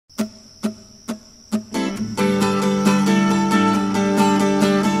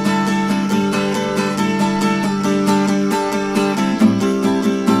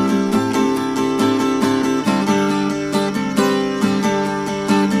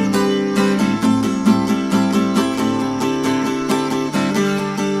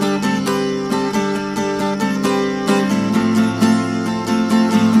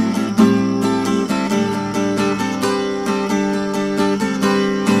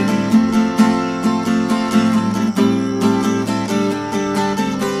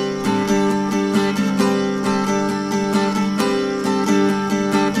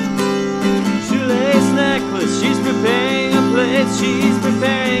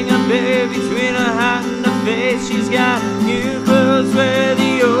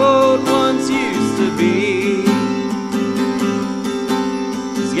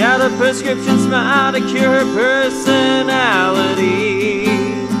prescription smile to cure her personality.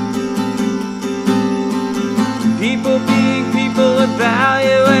 People being people,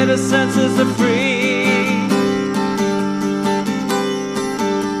 evaluate her senses of free.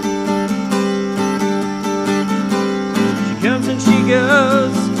 She comes and she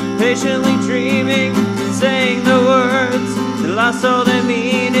goes, patiently dreaming, saying the words that lost all their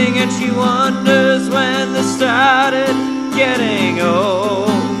meaning, and she wonders when they started getting old.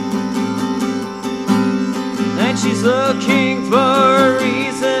 And she's looking for a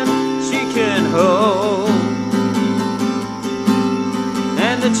reason she can hold,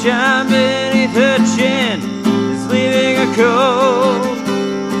 and the charm beneath her chin is leaving her cold.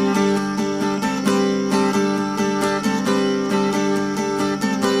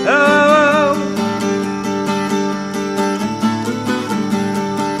 Oh,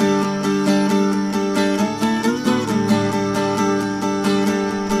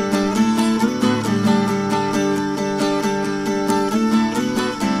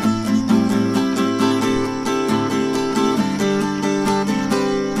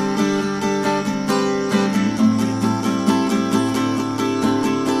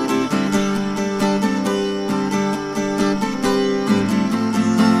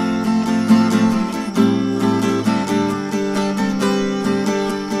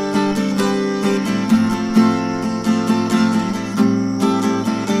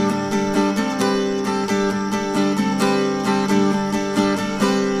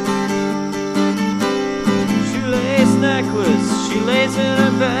 she lays in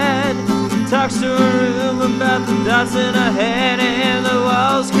her bed, talks to her room about the dots in her head, and the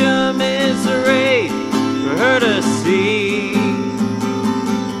walls commiserate for her to see.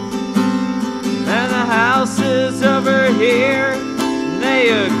 And the houses over here, they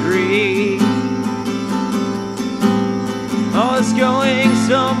agree. All this going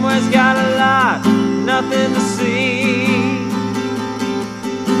somewhere's got a lot, nothing to see.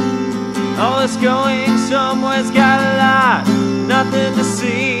 All this going somewhere's got a lot, nothing to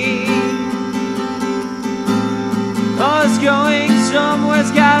see. All this going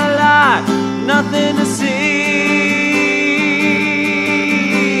somewhere's got a lot, nothing to see.